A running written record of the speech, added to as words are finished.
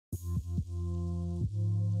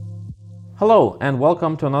Hello and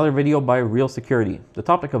welcome to another video by Real Security. The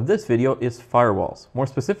topic of this video is firewalls, more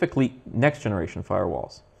specifically next generation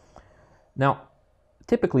firewalls. Now,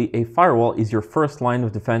 typically a firewall is your first line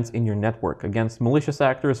of defense in your network against malicious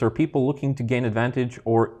actors or people looking to gain advantage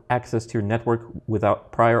or access to your network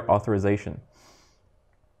without prior authorization.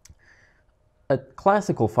 A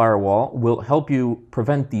classical firewall will help you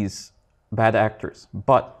prevent these bad actors,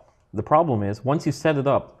 but the problem is once you set it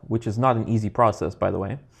up, which is not an easy process by the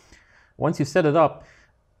way, once you set it up,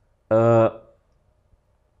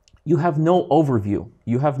 you have no overview.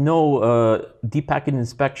 You have no deep packet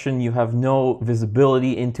inspection. You have no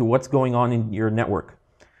visibility into what's going on in your network.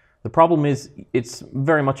 The problem is it's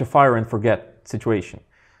very much a fire and forget situation.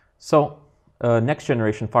 So next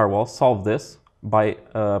generation firewalls solve this by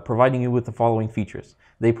providing you with the following features.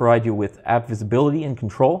 They provide you with app visibility and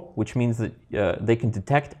control, which means that they can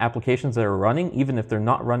detect applications that are running, even if they're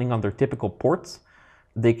not running on their typical ports.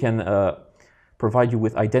 They can provide you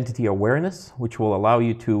with identity awareness, which will allow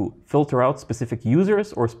you to filter out specific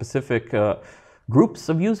users or specific groups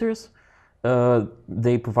of users.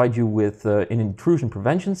 They provide you with an intrusion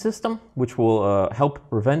prevention system, which will help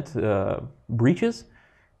prevent breaches.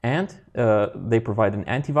 And they provide an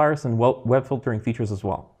antivirus and web filtering features as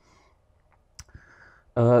well.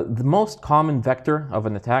 The most common vector of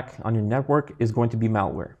an attack on your network is going to be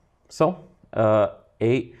malware. So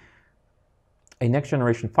a next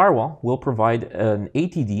generation firewall will provide an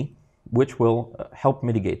ATD which will help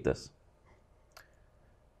mitigate this.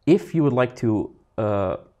 If you would like to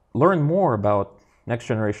learn more about next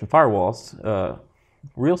generation firewalls,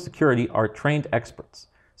 Real Security are trained experts.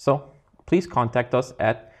 So please contact us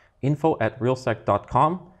at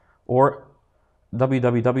info@realsec.com or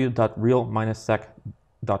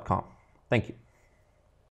www.real-sec.com. Thank you.